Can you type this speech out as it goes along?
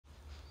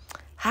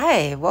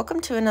Hi,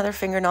 welcome to another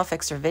fingernail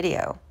fixer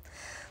video.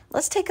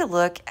 Let's take a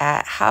look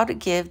at how to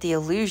give the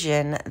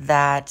illusion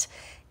that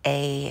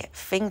a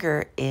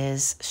finger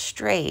is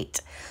straight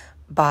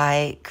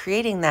by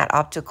creating that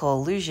optical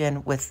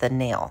illusion with the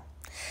nail.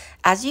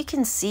 As you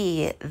can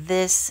see,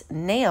 this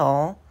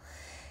nail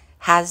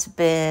has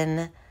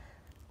been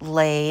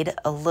laid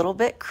a little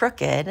bit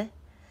crooked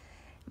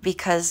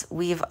because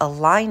we've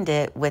aligned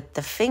it with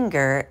the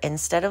finger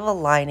instead of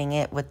aligning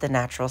it with the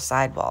natural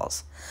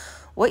sidewalls.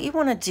 What you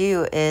want to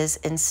do is,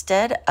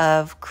 instead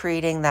of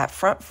creating that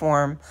front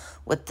form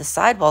with the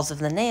sidewalls of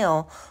the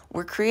nail,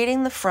 we're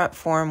creating the front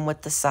form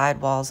with the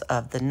sidewalls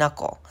of the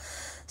knuckle.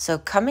 So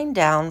coming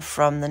down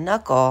from the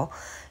knuckle,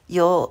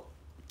 you'll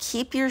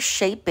keep your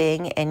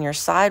shaping and your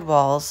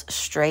sidewalls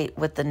straight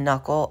with the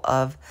knuckle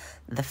of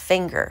the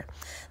finger.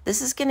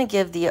 This is going to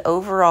give the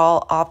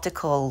overall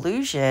optical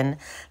illusion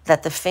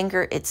that the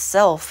finger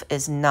itself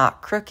is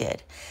not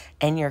crooked,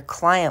 and your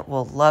client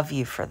will love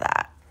you for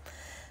that.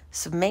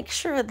 So make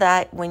sure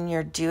that when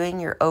you're doing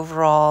your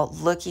overall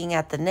looking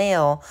at the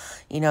nail,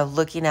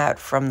 looking at it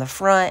from the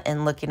front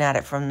and looking at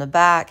it from the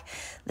back,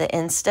 that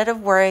instead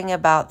of worrying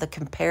about the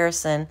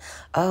comparison,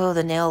 oh,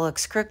 the nail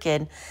looks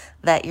crooked,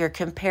 that you're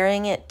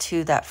comparing it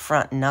to that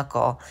front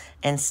knuckle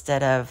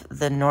instead of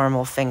the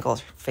normal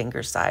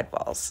finger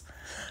sidewalls.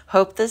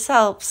 Hope this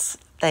helps.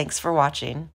 Thanks for watching.